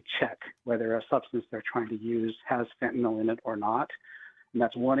quickly check whether a substance they're trying to use has fentanyl in it or not. And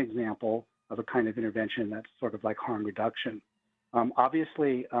that's one example of a kind of intervention that's sort of like harm reduction.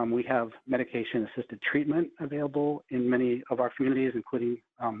 Obviously, we have medication-assisted treatment available in many of our communities, including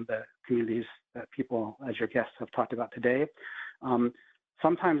the communities that people, as your guests, have talked about today.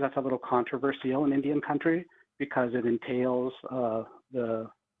 Sometimes that's a little controversial in Indian country because it entails the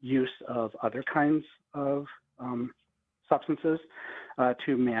use of other kinds of substances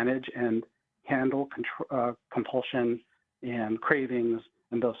to manage and handle compulsion and cravings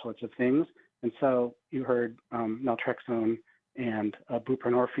and those sorts of things. And so you heard naltrexone and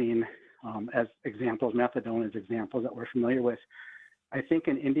buprenorphine as examples, methadone as examples that we're familiar with. I think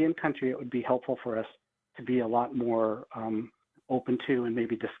in Indian country, it would be helpful for us to be a lot more open to and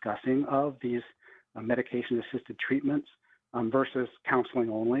maybe discussing of these medication-assisted treatments versus counseling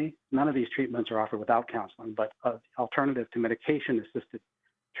only. None of these treatments are offered without counseling, but alternative to medication-assisted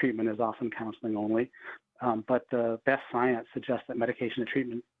treatment is often counseling only. But the best science suggests that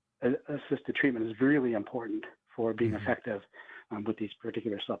medication-assisted treatment is really important for being effective with these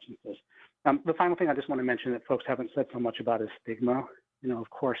particular substances. The final thing I just want to mention that folks haven't said so much about is stigma. Of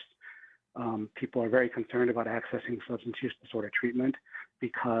course, people are very concerned about accessing substance use disorder treatment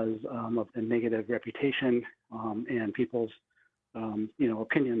because of the negative reputation and people's,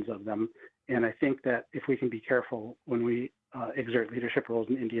 opinions of them. And I think that if we can be careful when we exert leadership roles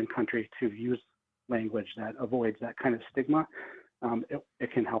in Indian country to use language that avoids that kind of stigma,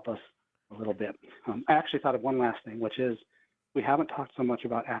 it can help us a little bit. I actually thought of one last thing, which is we haven't talked so much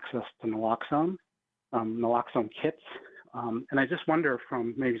about access to naloxone kits. And I just wonder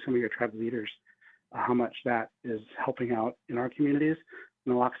from maybe some of your tribal leaders how much that is helping out in our communities.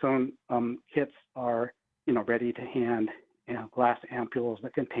 Naloxone kits are, ready to hand glass ampules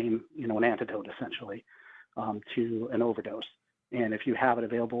that contain, an antidote essentially to an overdose. And if you have it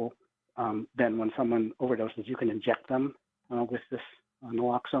available, then when someone overdoses, you can inject them with this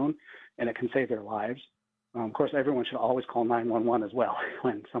naloxone, and it can save their lives. Of course, everyone should always call 911 as well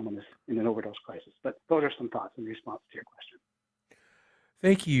when someone is in an overdose crisis. But those are some thoughts in response to your question.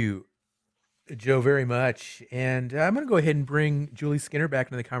 Thank you, Joe, very much. And I'm going to go ahead and bring Julie Skinner back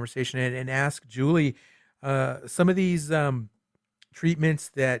into the conversation and ask Julie some of these treatments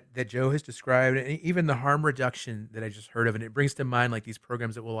that Joe has described, and even the harm reduction that I just heard of. And it brings to mind like these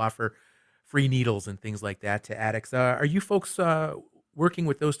programs that will offer free needles and things like that to addicts. Are you folks working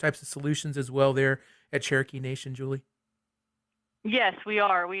with those types of solutions as well there at Cherokee Nation, Julie? Yes, we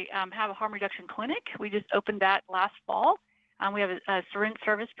are. We have a harm reduction clinic. We just opened that last fall. We have a syringe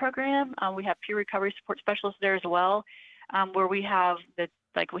service program. We have peer recovery support specialists there as well, where we have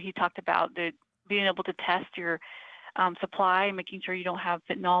like what he talked about, being able to test your supply, making sure you don't have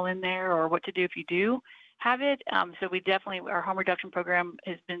fentanyl in there or what to do if you do have it. So we definitely, our harm reduction program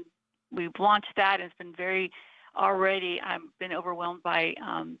we've launched that, and it's been I've been overwhelmed by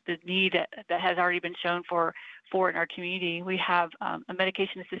the need that has already been shown for in our community. We have a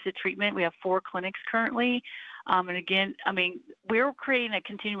medication-assisted treatment. We have 4 clinics currently. And again, we're creating a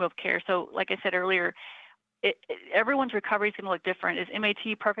continuum of care. So like I said earlier, everyone's recovery is going to look different. Is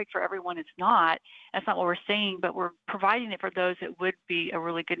MAT perfect for everyone? It's not. That's not what we're saying, but we're providing it for those that would be a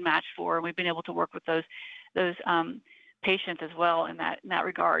really good match for, and we've been able to work with those patients as well in that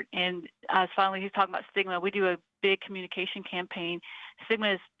regard. And finally, he's talking about stigma. We do a big communication campaign.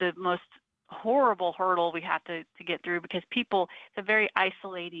 Stigma is the most horrible hurdle we have to get through because it's a very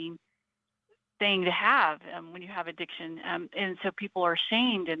isolating thing to have when you have addiction. And so people are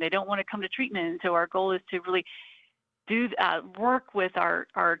ashamed and they don't want to come to treatment. And so our goal is to really do work with our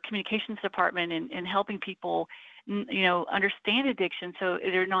communications department in helping people, understand addiction, so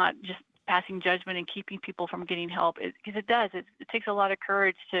they're not just passing judgment and keeping people from getting help. Because it takes a lot of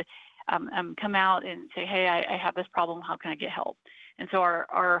courage to come out and say, hey, I have this problem. How can I get help? And so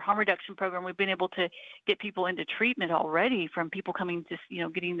our harm reduction program, we've been able to get people into treatment already, from people coming just,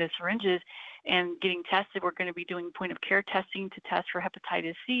 getting the syringes and getting tested. We're going to be doing point of care testing to test for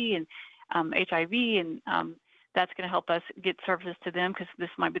hepatitis C and HIV, and that's going to help us get services to them, because this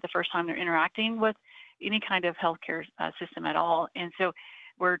might be the first time they're interacting with any kind of healthcare system at all. And so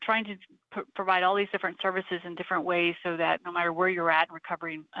we're trying to provide all these different services in different ways, so that no matter where you're at in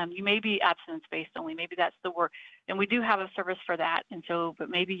recovery, you may be abstinence-based only. Maybe that's the work. And we do have a service for that. And so, but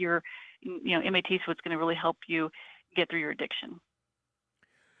maybe your, MAT is what's going to really help you get through your addiction.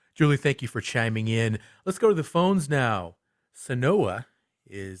 Julie, thank you for chiming in. Let's go to the phones now. Sanoa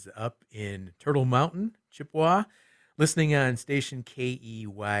is up in Turtle Mountain, Chippewa, listening on station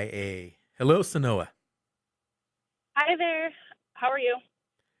KEYA. Hello, Sanoa. Hi there. How are you?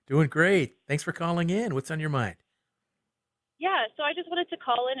 Doing great. Thanks for calling in. What's on your mind? Yeah, so I just wanted to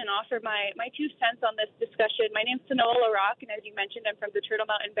call in and offer my 2 cents on this discussion. My name's Sanoa LaRock, and as you mentioned, I'm from the Turtle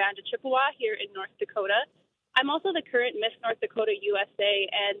Mountain Band of Chippewa here in North Dakota. I'm also the current Miss North Dakota USA,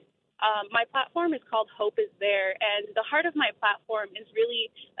 and my platform is called Hope is There. And the heart of my platform is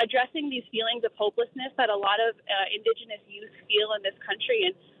really addressing these feelings of hopelessness that a lot of Indigenous youth feel in this country.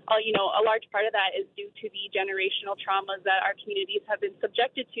 And a large part of that is due to the generational traumas that our communities have been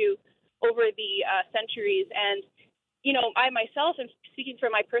subjected to over the centuries. And, I myself am speaking from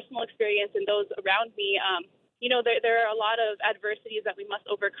my personal experience and those around me. There are a lot of adversities that we must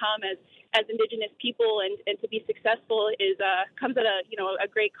overcome as Indigenous people, and to be successful comes at a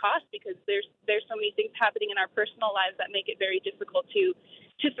great cost, because there's so many things happening in our personal lives that make it very difficult to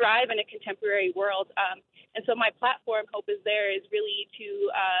thrive in a contemporary world. And so my platform, Hope is There, is really to,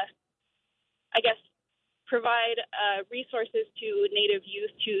 provide resources to Native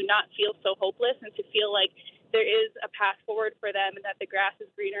youth to not feel so hopeless and to feel like there is a path forward for them and that the grass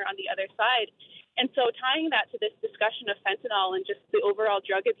is greener on the other side. And so tying that to this discussion of fentanyl and just the overall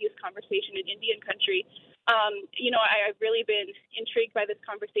drug abuse conversation in Indian country, I've really been intrigued by this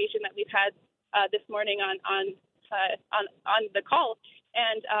conversation that we've had this morning on the call.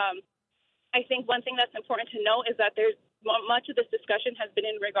 And I think one thing that's important to note is that there's much of this discussion has been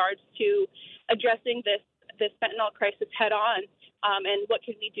in regards to addressing this fentanyl crisis head on, and what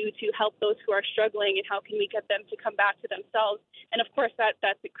can we do to help those who are struggling, and how can we get them to come back to themselves. And of course, that's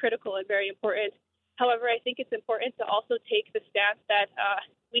critical and very important. However, I think it's important to also take the stance that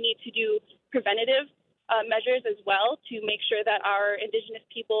we need to do preventative measures as well, to make sure that our Indigenous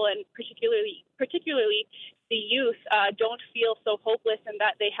people, and particularly the youth, don't feel so hopeless and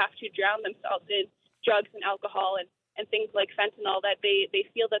that they have to drown themselves in drugs and alcohol and things like fentanyl, that they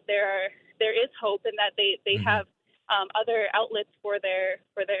feel that there is hope, and that they have other outlets for their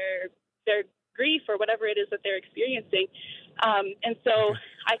grief or whatever it is that they're experiencing. And so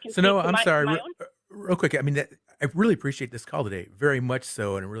I can. So, no, I'm sorry. Real quick, I mean, I really appreciate this call today, very much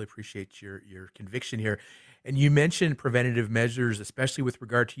so, and I really appreciate your conviction here. And you mentioned preventative measures, especially with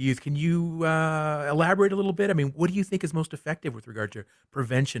regard to youth. Can you elaborate a little bit? I mean, what do you think is most effective with regard to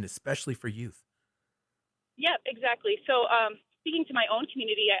prevention, especially for youth? Yeah, exactly. So speaking to my own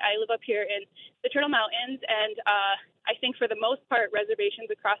community, I live up here in the Turtle Mountains, and I think for the most part,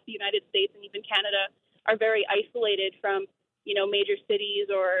 reservations across the United States and even Canada are very isolated from major cities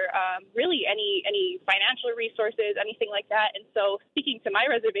or really any financial resources, anything like that. And so speaking to my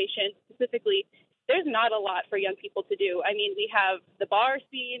reservation specifically, there's not a lot for young people to do. I mean, we have the bar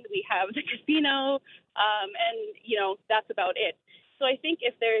scene, we have the casino, and that's about it. So I think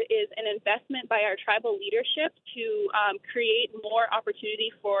if there is an investment by our tribal leadership to create more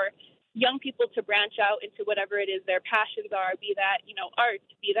opportunity for young people to branch out into whatever it is their passions are, be that art,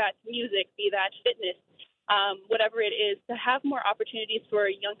 be that music, be that fitness, whatever it is, to have more opportunities for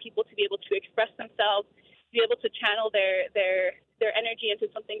young people to be able to express themselves, to be able to channel their energy into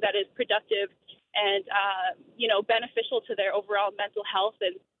something that is productive and beneficial to their overall mental health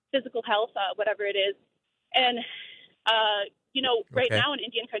and physical health, whatever it is. And right now in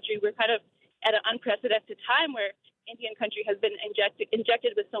Indian country, we're kind of at an unprecedented time where Indian country has been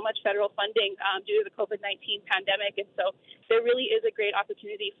injected with so much federal funding due to the COVID-19 pandemic. And so there really is a great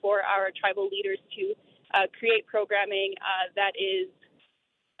opportunity for our tribal leaders to create programming that is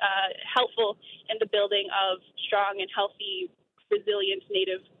helpful in the building of strong and healthy, resilient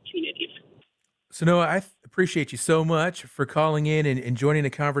Native communities. Sanoa, appreciate you so much for calling in and joining the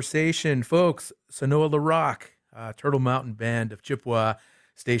conversation. Folks, Sanoa LaRock, Turtle Mountain Band of Chippewa,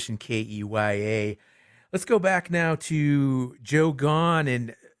 station KEYA. Let's go back now to Joe Gahn.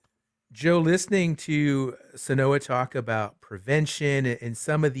 And Joe, listening to Sanoa talk about prevention and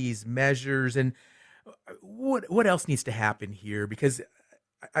some of these measures, and what else needs to happen here? Because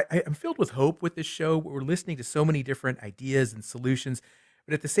I'm filled with hope with this show. We're listening to so many different ideas and solutions,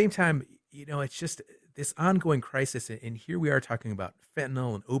 but at the same time, it's just this ongoing crisis. And here we are talking about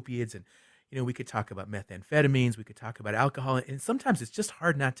fentanyl and opiates, and we could talk about methamphetamines, we could talk about alcohol, and sometimes it's just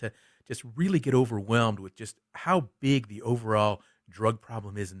hard not to just really get overwhelmed with just how big the overall drug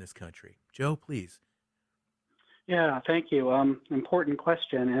problem is in this country. Joe, please. Yeah, thank you. Important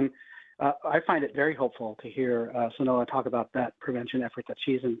question. And I find it very hopeful to hear Sanoa talk about that prevention effort that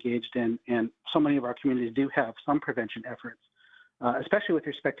she's engaged in. And so many of our communities do have some prevention efforts, especially with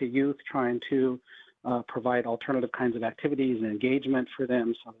respect to youth, trying to provide alternative kinds of activities and engagement for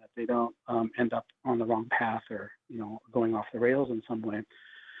them so that they don't end up on the wrong path or, going off the rails in some way.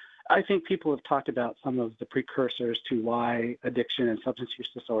 I think people have talked about some of the precursors to why addiction and substance use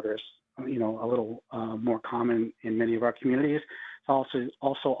disorders, a little more common in many of our communities. It's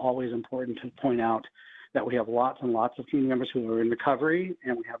also always important to point out that we have lots and lots of community members who are in recovery,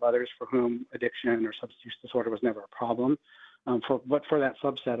 and we have others for whom addiction or substance use disorder was never a problem. But for that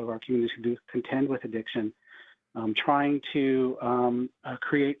subset of our communities who do contend with addiction, trying to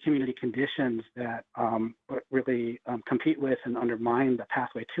create community conditions that really compete with and undermine the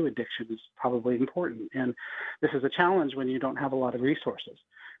pathway to addiction is probably important. And this is a challenge when you don't have a lot of resources.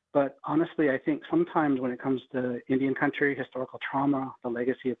 But honestly, I think sometimes when it comes to Indian country, historical trauma, the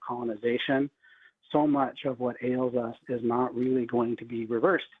legacy of colonization, so much of what ails us is not really going to be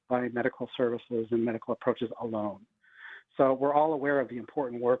reversed by medical services and medical approaches alone. So we're all aware of the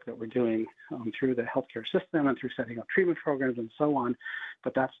important work that we're doing through the healthcare system and through setting up treatment programs and so on,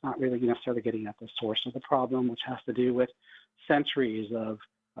 but that's not really necessarily getting at the source of the problem, which has to do with centuries of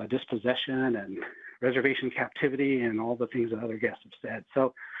dispossession and reservation captivity and all the things that other guests have said.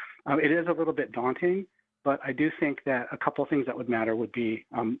 So it is a little bit daunting, but I do think that a couple of things that would matter would be,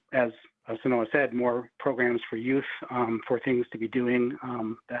 as Sanoa said, more programs for youth, for things to be doing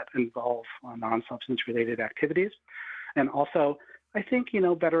that involve non-substance related activities. And also, I think,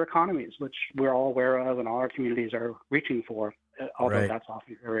 better economies, which we're all aware of and all our communities are reaching for, although that's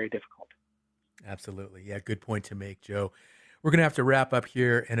often very difficult. Absolutely. Yeah, good point to make, Joe. We're going to have to wrap up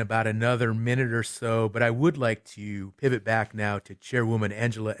here in about another minute or so, but I would like to pivot back now to Chairwoman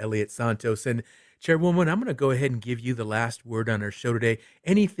Angela Elliott Santos. And Chairwoman, I'm going to go ahead and give you the last word on our show today.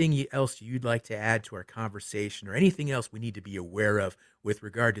 Anything else you'd like to add to our conversation or anything else we need to be aware of with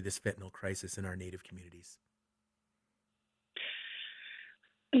regard to this fentanyl crisis in our Native communities?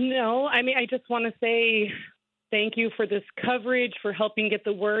 No, I just want to say thank you for this coverage, for helping get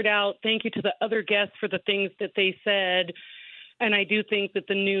the word out. Thank you to the other guests for the things that they said. And I do think that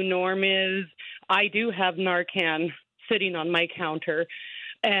the new norm is I do have Narcan sitting on my counter,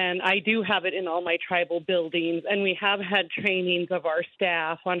 and I do have it in all my tribal buildings. And we have had trainings of our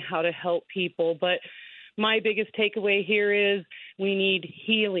staff on how to help people. But my biggest takeaway here is we need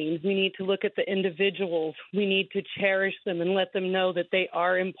healing. We need to look at the individuals. We need to cherish them and let them know that they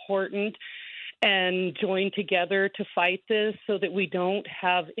are important and join together to fight this so that we don't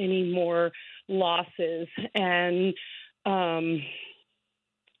have any more losses. And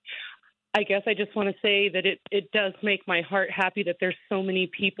I guess I just want to say that it does make my heart happy that there's so many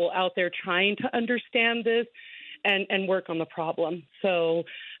people out there trying to understand this and work on the problem. So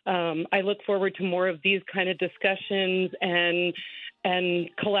I look forward to more of these kind of discussions and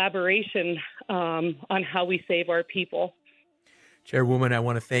collaboration on how we save our people. Chairwoman, I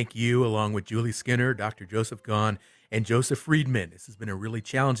want to thank you, along with Julie Skinner, Dr. Joseph Gahn, and Joseph Friedman. This has been a really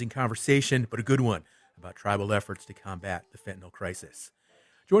challenging conversation, but a good one about tribal efforts to combat the fentanyl crisis.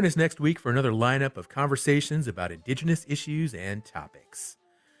 Join us next week for another lineup of conversations about Indigenous issues and topics.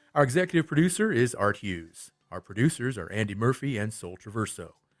 Our executive producer is Art Hughes. Our producers are Andy Murphy and Sol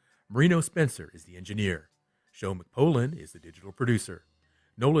Traverso. Marino Spencer is the engineer. Sho McPolin is the digital producer.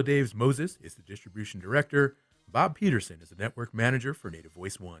 Nola Daves Moses is the distribution director. Bob Peterson is the network manager for Native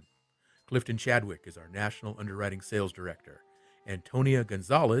Voice One. Clifton Chadwick is our national underwriting sales director. Antonia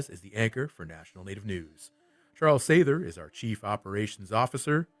Gonzalez is the anchor for National Native News. Charles Sather is our chief operations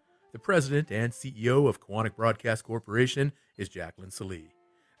officer. The president and CEO of Koahnic Broadcast Corporation is Jacqueline Salee.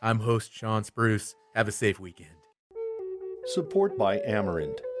 I'm host Sean Spruce. Have a safe weekend. Support by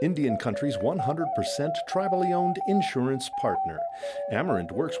Amarant, Indian Country's 100% tribally owned insurance partner.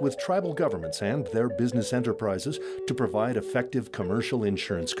 Amarant works with tribal governments and their business enterprises to provide effective commercial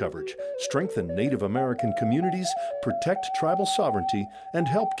insurance coverage, strengthen Native American communities, protect tribal sovereignty, and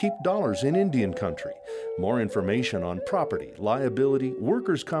help keep dollars in Indian Country. More information on property, liability,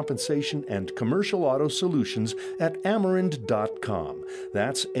 workers' compensation, and commercial auto solutions at Amarant.com.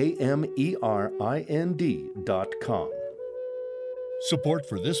 That's AMERIND.com. Support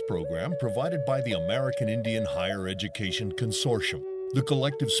for this program provided by the American Indian Higher Education Consortium, the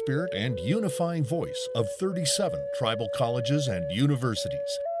collective spirit and unifying voice of 37 tribal colleges and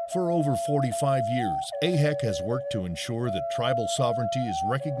universities. For over 45 years, AHEC has worked to ensure that tribal sovereignty is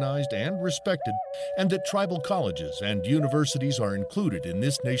recognized and respected, and that tribal colleges and universities are included in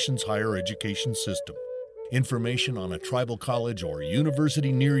this nation's higher education system. Information on a tribal college or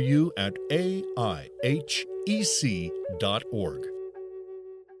university near you at aihec.org.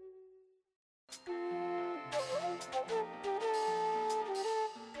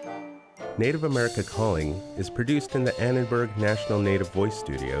 Native America Calling is produced in the Annenberg National Native Voice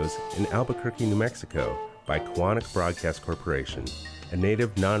Studios in Albuquerque, New Mexico by Koahnic Broadcast Corporation, a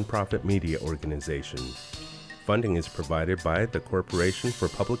Native nonprofit media organization. Funding is provided by the Corporation for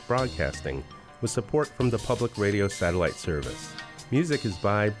Public Broadcasting with support from the Public Radio Satellite Service. Music is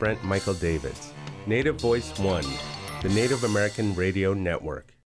by Brent Michael Davids. Native Voice One, the Native American Radio Network.